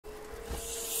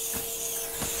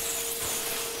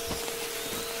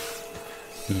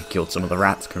You killed some of the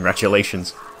rats.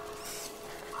 Congratulations.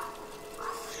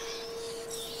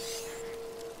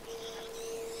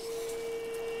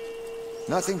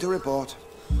 Nothing to report.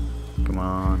 Come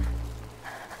on.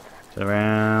 Turn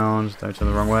around. Don't turn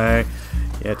the wrong way.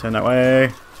 Yeah, turn that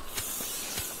way.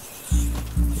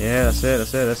 Yeah, that's it,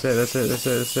 that's it, that's it, that's it, that's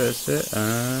it, that's it,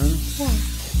 that's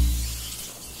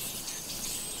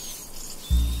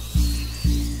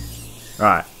it.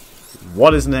 Right.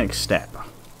 What is the next step?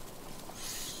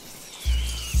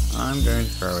 I'm going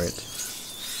to throw it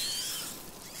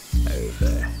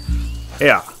over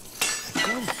here.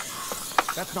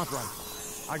 That's not right.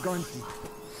 I go and see.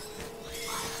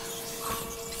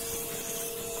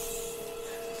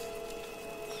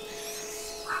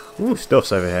 Ooh,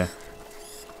 stuff's over here.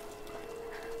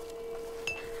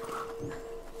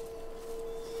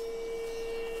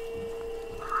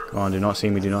 Come on, do not see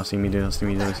me, do not see me, do not see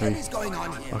me, do not see me. What is going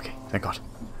on here? Okay, thank God.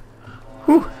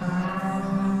 Whew.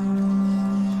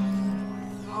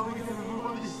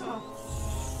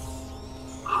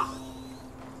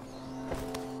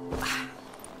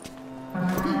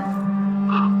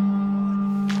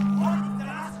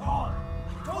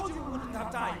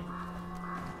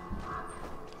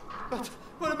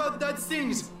 What about that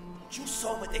things? You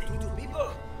saw what they do to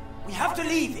people. We have to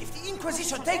leave if the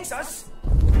Inquisition takes us.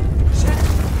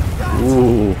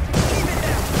 Ooh.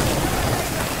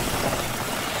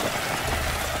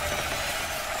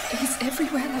 He's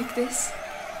everywhere like this.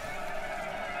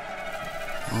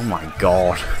 Oh my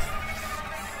God.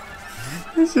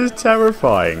 This is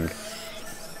terrifying.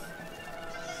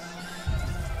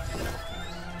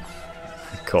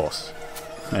 Of course.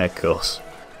 Of course.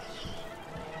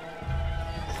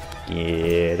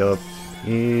 Get up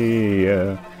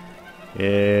here.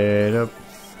 Get up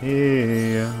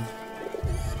here.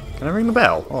 Can I ring the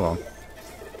bell? Hold on.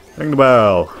 Ring the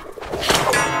bell.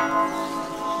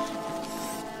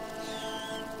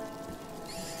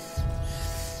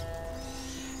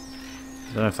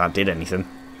 I don't know if that did anything.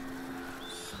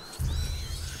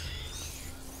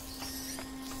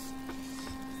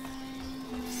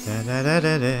 Da da da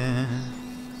da da.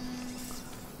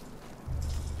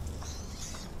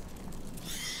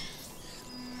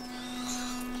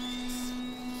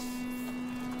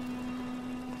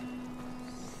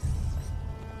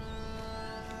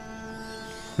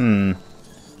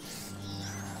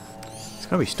 There's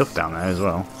gotta be stuff down there as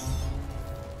well.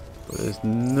 But there's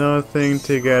nothing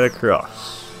to get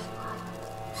across.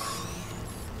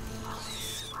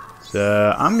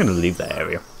 So I'm gonna leave that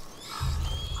area.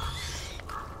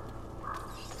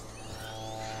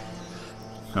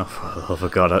 Oh, for the love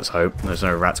of God, let's hope there's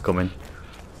no rats coming.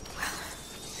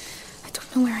 I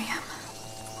don't know where I am.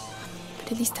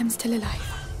 But at least I'm still alive.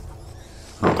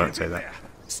 Oh, don't say that.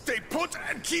 Stay put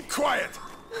and keep quiet.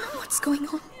 What's going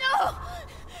on? No!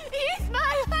 He's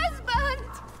my husband!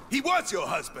 He was your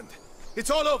husband. It's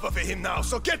all over for him now,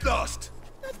 so get lost.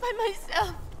 Not by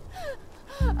myself.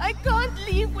 I can't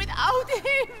leave without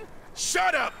him.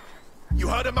 Shut up! You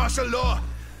heard of martial law?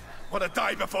 Want to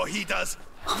die before he does?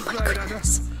 Oh my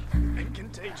goodness. And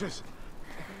contagious.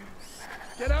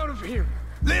 Get out of here.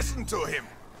 Listen to him.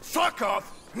 Fuck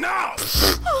off now!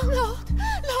 Oh, Lord!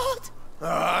 Lord!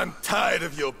 I'm tired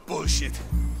of your bullshit.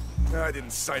 I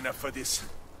didn't sign up for this.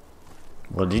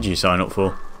 What did you sign up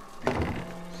for?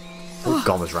 Oh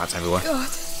God, there's rats everywhere. God.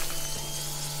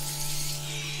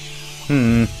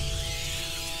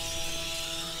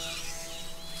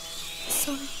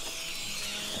 Sorry.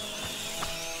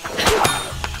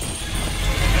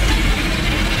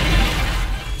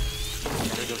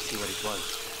 Better go see what it was.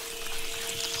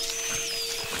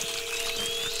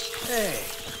 Hey,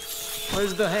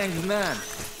 where's the hanged man?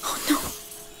 Oh no.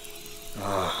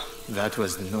 Ah, that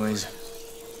was the noise.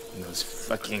 Those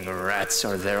fucking rats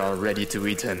are there all ready to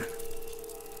eat him.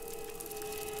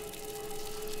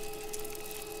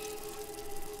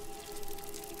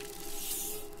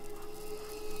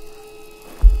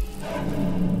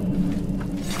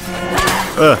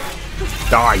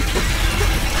 Die!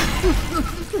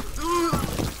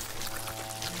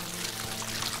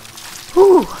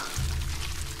 Whew.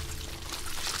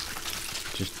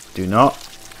 Just do not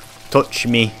touch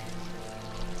me.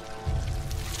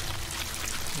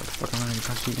 What the fuck am I going to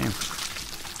pass you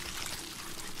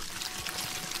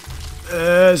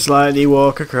down? Slightly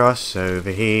walk across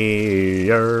over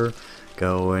here.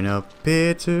 Going up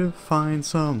here to find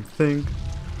something.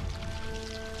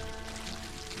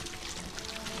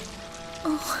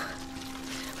 Oh,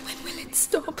 when will it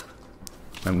stop?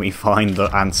 When we find the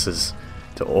answers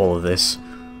to all of this.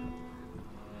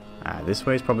 This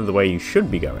way is probably the way you should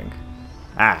be going.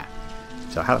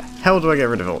 So how the hell do I get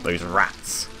rid of all those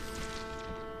rats?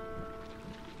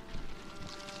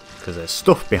 Because there's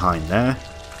stuff behind there,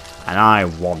 and I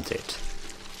want it.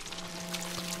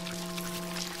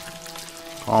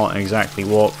 Can't exactly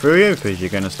walk through you because you're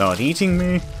going to start eating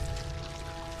me.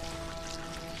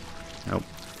 Nope.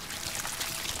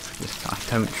 I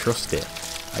don't trust it.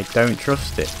 I don't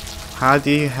trust it. How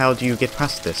do you get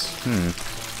past this?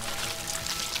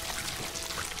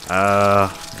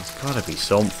 There's gotta be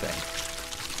something.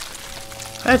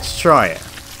 Let's try it.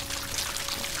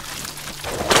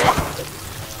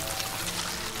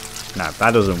 No,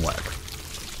 that doesn't work.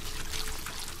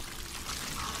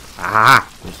 Ah!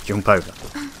 Just jump over.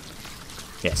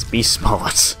 Yes, be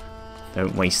smart.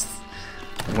 Don't waste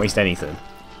anything.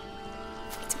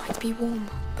 It might be warm,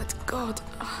 but God,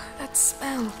 that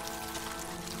smell.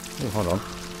 Oh, hold on.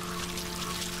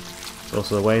 It's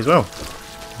also the way as well.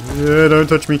 Yeah, don't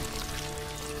touch me.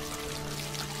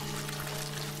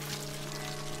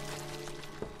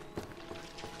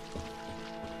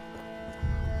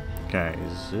 Okay,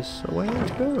 is this a way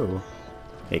to go?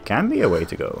 It can be a way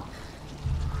to go.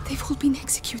 They've all been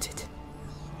executed.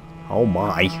 Oh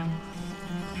my.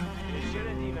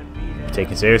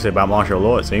 Taken seriously about martial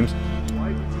law, it seems. Why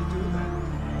did he do that?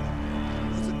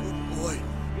 He's a good boy.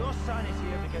 Your son is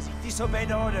here because he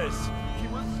disobeyed orders. He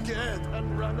was scared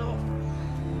and ran off.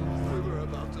 We were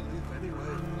about to leave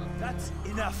anyway. That's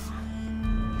enough.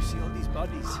 You see all these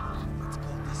bodies? It's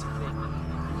called discipline.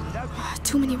 Without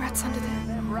Too many rats under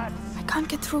there. them rats, I can't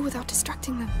get through without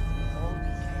distracting them.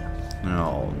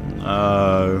 Oh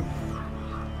no.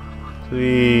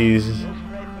 Please.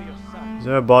 pray for your son. Is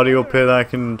there a body up here that I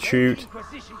can shoot?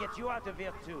 Inquisition get you out of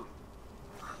here too.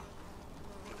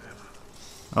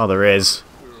 Oh, there is.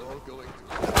 We're all going to...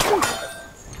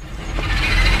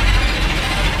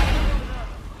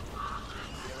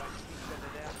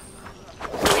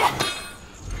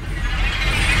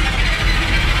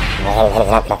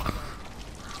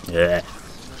 Yeah.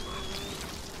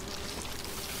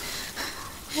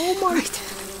 Oh my! Right.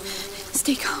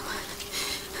 Stay calm.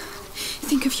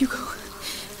 Think of Hugo.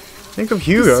 Think of This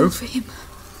Hugo. is for him.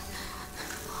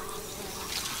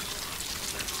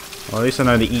 Well, at least I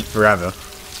know they eat forever. The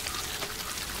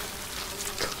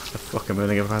fuck am I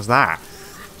gonna get past that?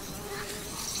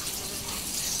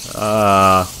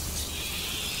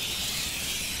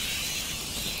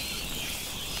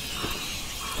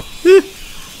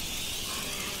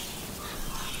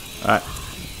 Alright.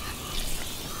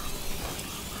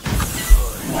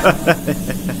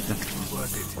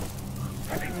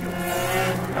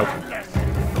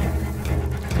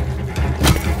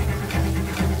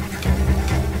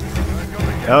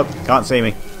 Nope, can't see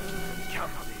me.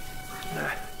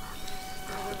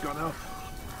 I've gone off.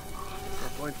 No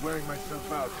point wearing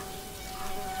myself out.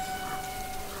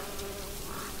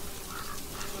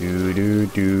 Do do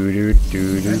do do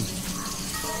do do.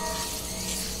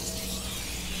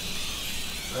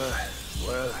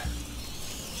 Well,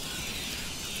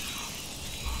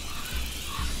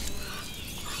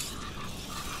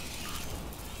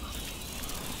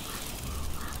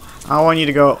 I want you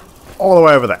to go all the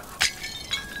way over there.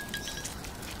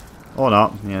 Or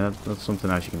not. Yeah, that's something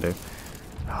else you can do.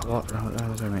 How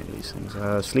do I make these things?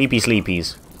 Sleepy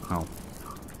sleepies. Oh.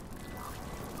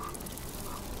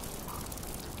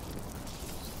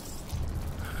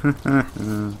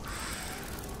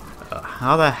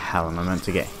 How the hell am I meant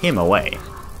to get him away?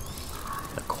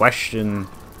 The question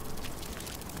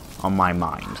on my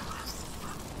mind.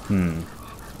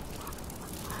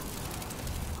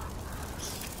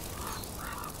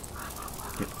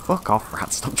 Fuck off,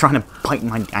 rat. Stop trying to bite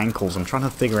my ankles. I'm trying to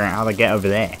figure out how to get over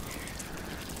there.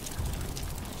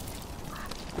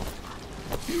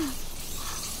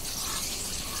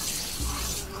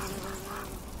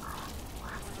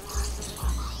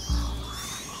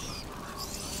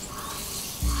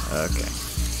 Okay.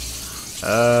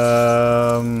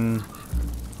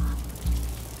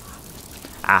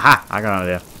 Aha! I got an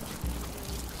idea.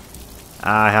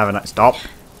 I have an... Stop!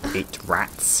 Eat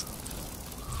rats.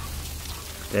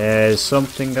 There's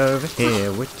something over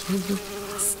here which is...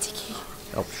 Sticky.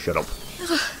 Oh, shut up.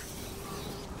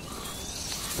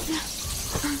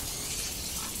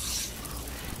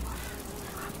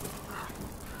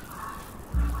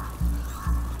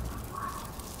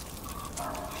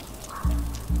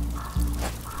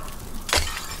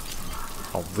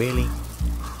 Oh, really?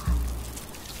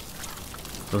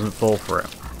 Doesn't fall through.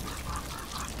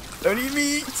 Don't eat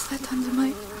me! What's that under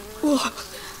my... Whoa!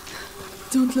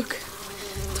 Don't look.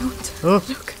 Don't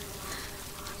look.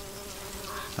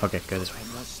 Okay, go this way. I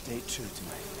must stay true to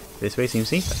my faith. This way seems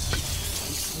safer. Be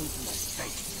true to my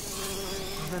faith.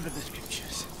 Remember the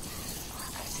scriptures.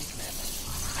 I seek them.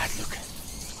 I look.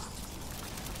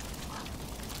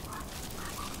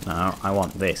 No, I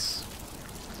want this.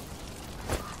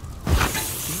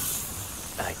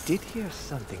 I did hear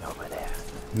something over there.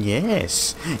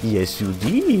 Yes, yes you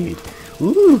did.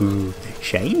 Ooh,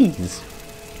 shinies.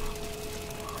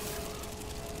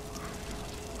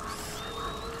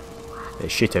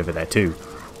 There's shit over there too.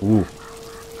 Ooh.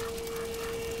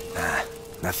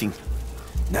 Nothing.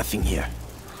 Nothing here.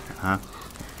 I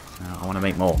want to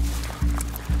make more.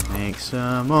 Make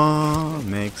some more,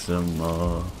 make some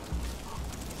more.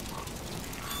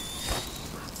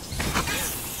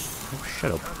 Oh,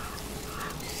 shut up.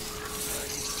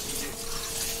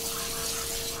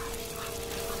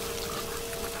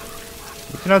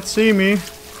 You cannot see me.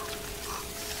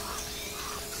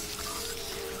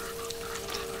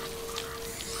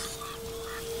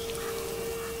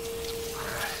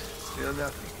 Still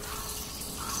nothing.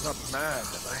 Not mad,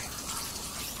 am I?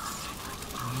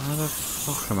 How the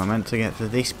fuck am I meant to get to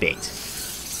this bit?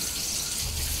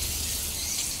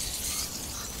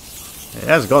 It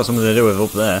has got something to do with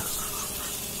up there.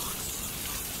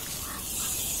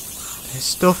 There's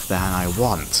stuff there I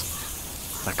want,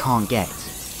 but I can't get.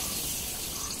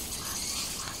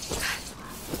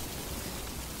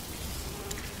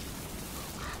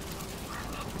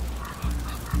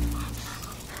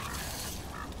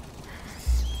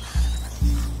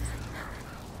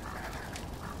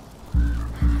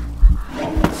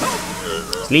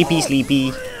 Sleepy,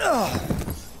 sleepy.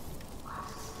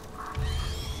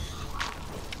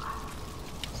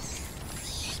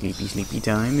 Sleepy, sleepy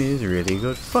time is really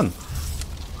good fun.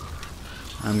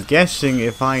 I'm guessing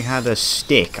if I had a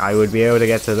stick, I would be able to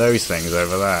get to those things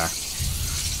over there.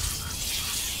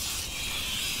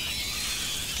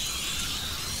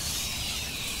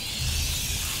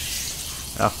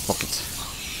 Ah, fuck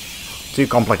it. Too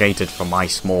complicated for my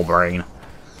small brain.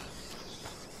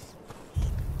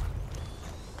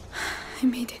 I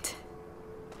made it.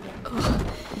 Oh,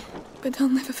 but I'll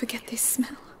never forget this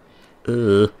smell.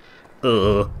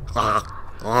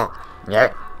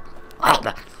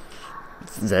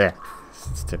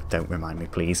 Don't remind me,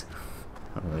 please.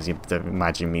 Otherwise you don't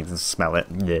imagine me to smell it.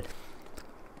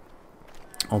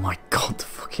 Oh my god, the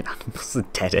fucking animals are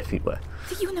dead everywhere.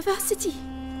 The university.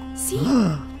 See?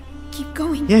 Keep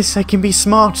going. Yes, I can be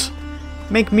smart.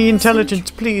 Make me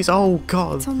intelligent, please. Oh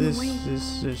god, on the this way.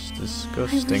 is just I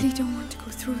disgusting. really don't want to go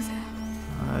through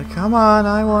there. Come on,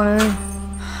 I want to.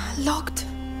 Locked.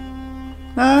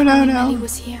 No, no, Melly no.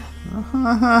 was here. Come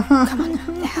on,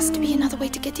 there has to be another way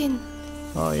to get in.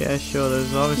 Oh yeah, sure.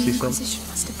 There's The obviously some. Inquisition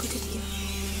must have put it here.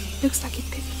 Looks like it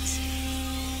pivots.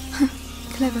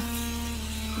 Clever.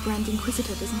 The Grand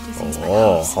Inquisitor doesn't do things by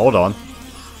Oh, halves. hold on.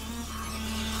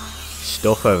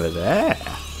 Stuff over there.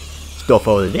 Stuff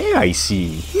over there, I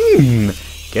see.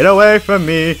 Get away from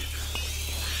me.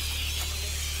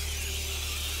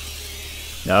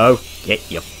 No,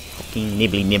 get your fucking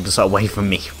nibbly nibs away from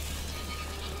me.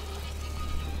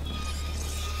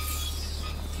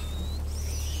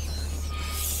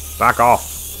 Back off.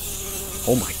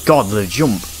 Oh my god, the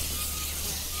jump.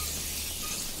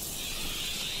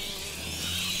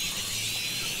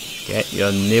 Get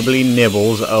your nibbly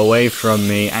nibbles away from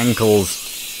me, ankles.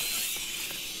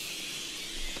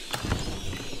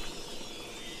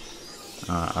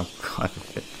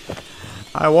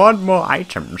 I want more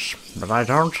items, but I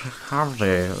don't have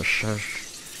the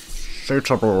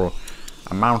suitable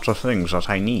amount of things that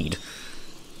I need.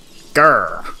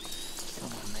 Grr.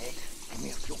 Come on, mate. Give me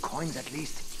a few coins at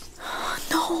least.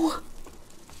 No!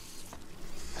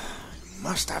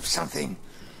 Must have something.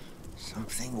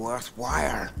 Something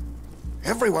worthwhile.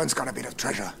 Everyone's got a bit of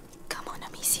treasure. Come on,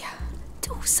 Amicia.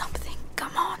 Do something.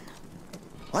 Come on.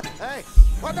 What? Hey!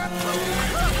 What the?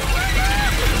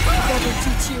 God will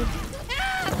teach you.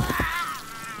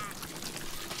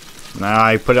 Now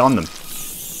I put it on them.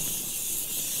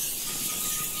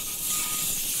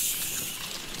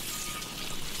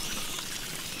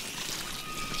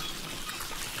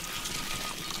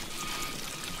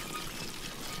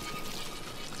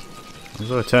 I'm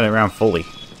going to turn it around fully.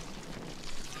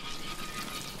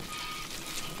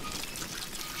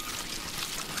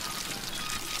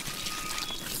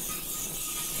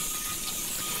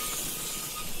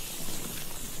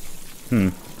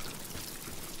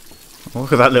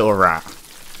 Look at that little rat.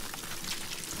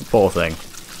 Poor thing.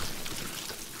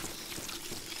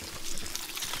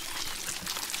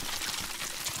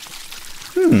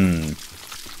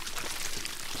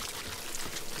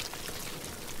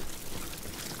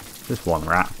 Just one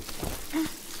rat.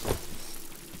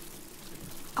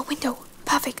 A window.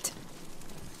 Perfect.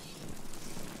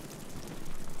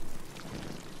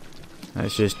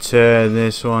 Let's just turn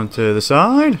this one to the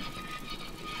side.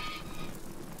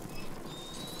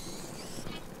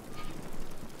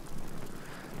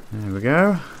 There we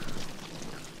go.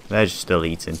 They're just still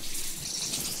eating.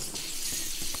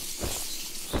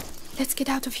 Let's get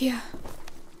out of here.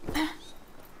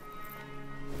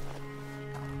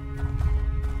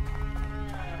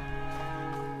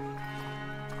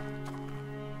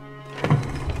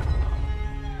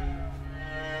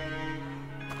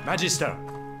 Magister,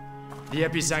 the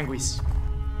Episanguis.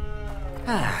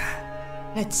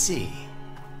 Let's see.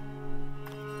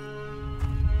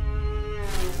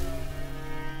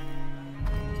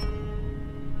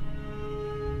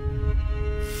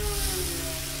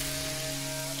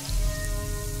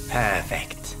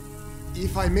 Perfect.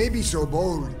 If I may be so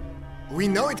bold, we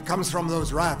know it comes from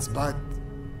those rats, but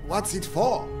what's it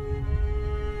for?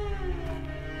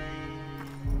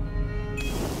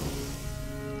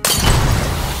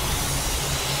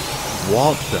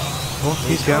 What the fuck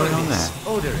is going on there?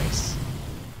 Odorous.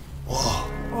 Whoa.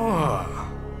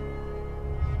 Oh.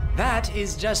 That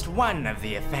is just one of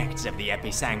the effects of the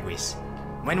Episanguis,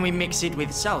 when we mix it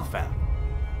with sulfur.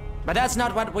 But that's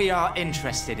not what we are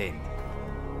interested in.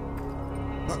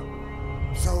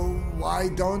 So why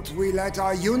don't we let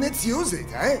our units use it,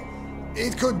 eh?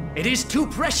 It could... It is too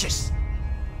precious!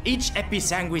 Each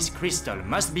Episanguis crystal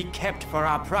must be kept for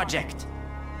our project.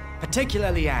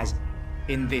 Particularly as,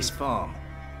 in this form,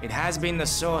 it has been the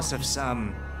source of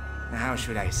some, how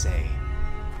should I say,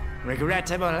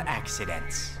 regrettable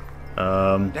accidents.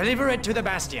 Deliver it to the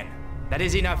Bastion. That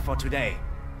is enough for today.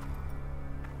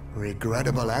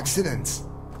 Regrettable accidents?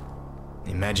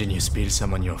 Imagine you spill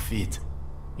some on your feet.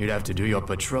 You'd have to do your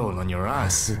patrol on your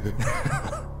ass.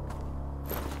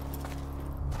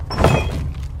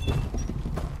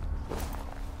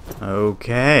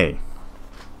 Okay.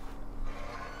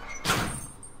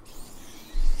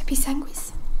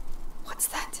 Episanguis? What's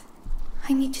that?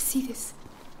 I need to see this.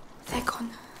 They're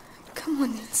gone. Come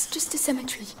on, it's just a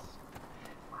cemetery.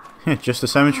 Just a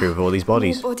cemetery with all these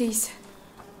bodies. More bodies.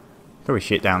 Probably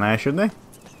shit down there, shouldn't they?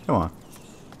 Come on.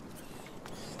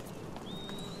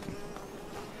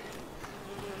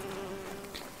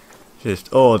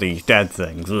 Just all these dead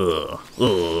things. Ugh.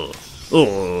 Ugh.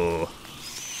 Ugh.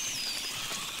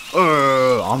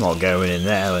 Ugh. I'm not going in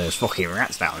there when there's fucking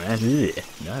rats down there. Ugh.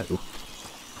 No.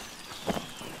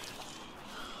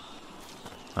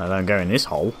 I don't go in this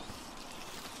hole.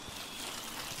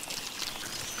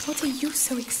 What are you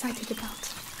so excited about?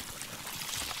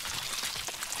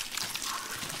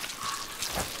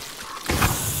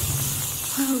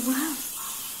 Oh, wow.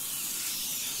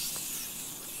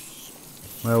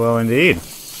 Well, indeed.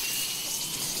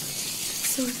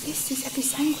 So this is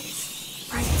Episanguis.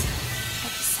 Right.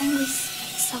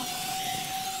 Episanguis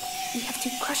sulfur. We have to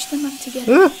crush them up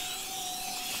together.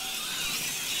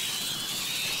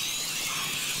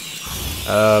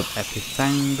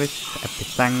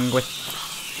 Episanguis.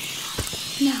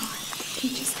 Now, we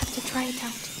just have to try it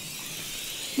out.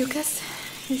 Lucas,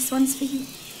 this one's for you.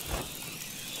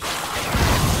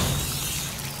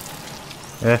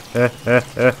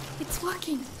 It's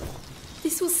working.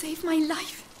 This will save my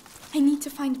life. I need to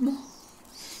find more.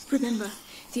 Remember,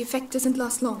 the effect doesn't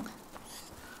last long.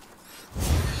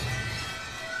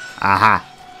 Aha.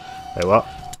 Wait, what?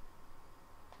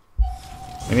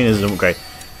 I mean, there's an upgrade.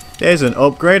 There's an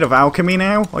upgrade of alchemy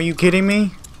now? Are you kidding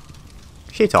me?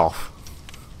 Shit off.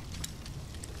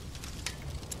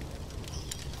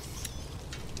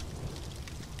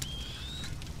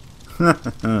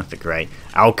 The great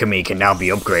alchemy can now be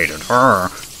upgraded.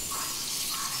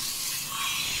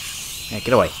 Yeah,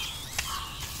 get away.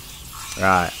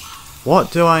 Right.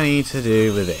 What do I need to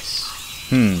do with this?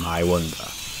 I wonder.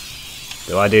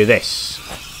 Do I do this?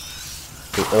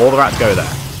 Do all the rats go there?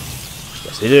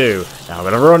 Yes, they do. Now I'm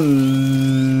gonna run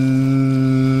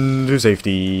to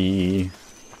safety.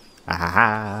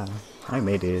 Ah, I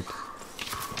made it.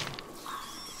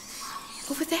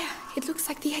 Over there. It looks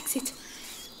like the exit.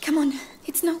 Come on.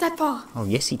 It's not that far. Oh,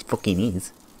 yes, it fucking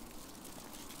is.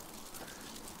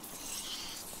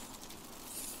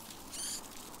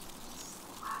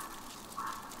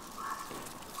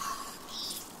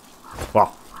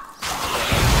 Wow.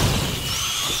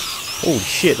 Holy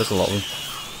shit, that's a lot of them.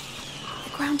 The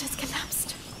ground has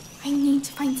collapsed. I need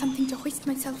to find something to hoist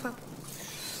myself up.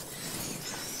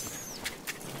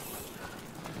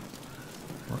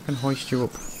 What can hoist you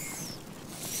up?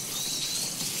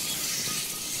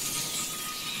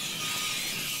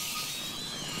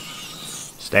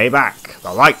 Stay back.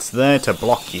 The light's there to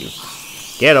block you.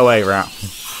 Get away, rat.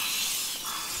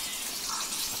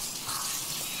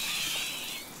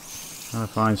 Trying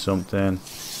to find something.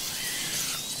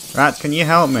 Rats, can you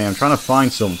help me? I'm trying to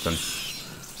find something.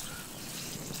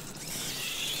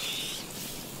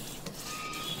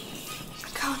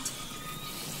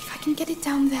 get it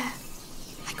down there.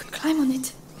 I could climb on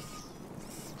it.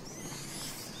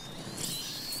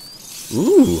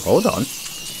 Ooh, hold on.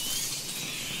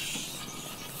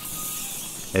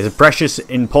 There's a precious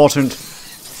important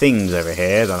things over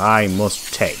here that I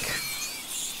must take.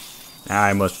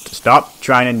 I must stop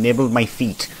trying to nibble my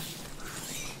feet.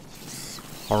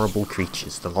 Horrible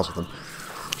creatures, the lot of them.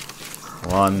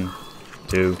 1,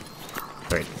 2,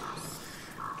 3.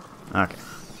 Okay.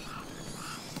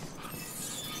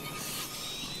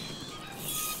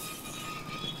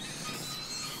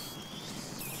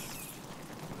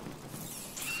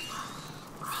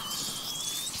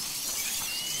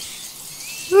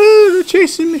 They're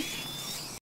chasing me.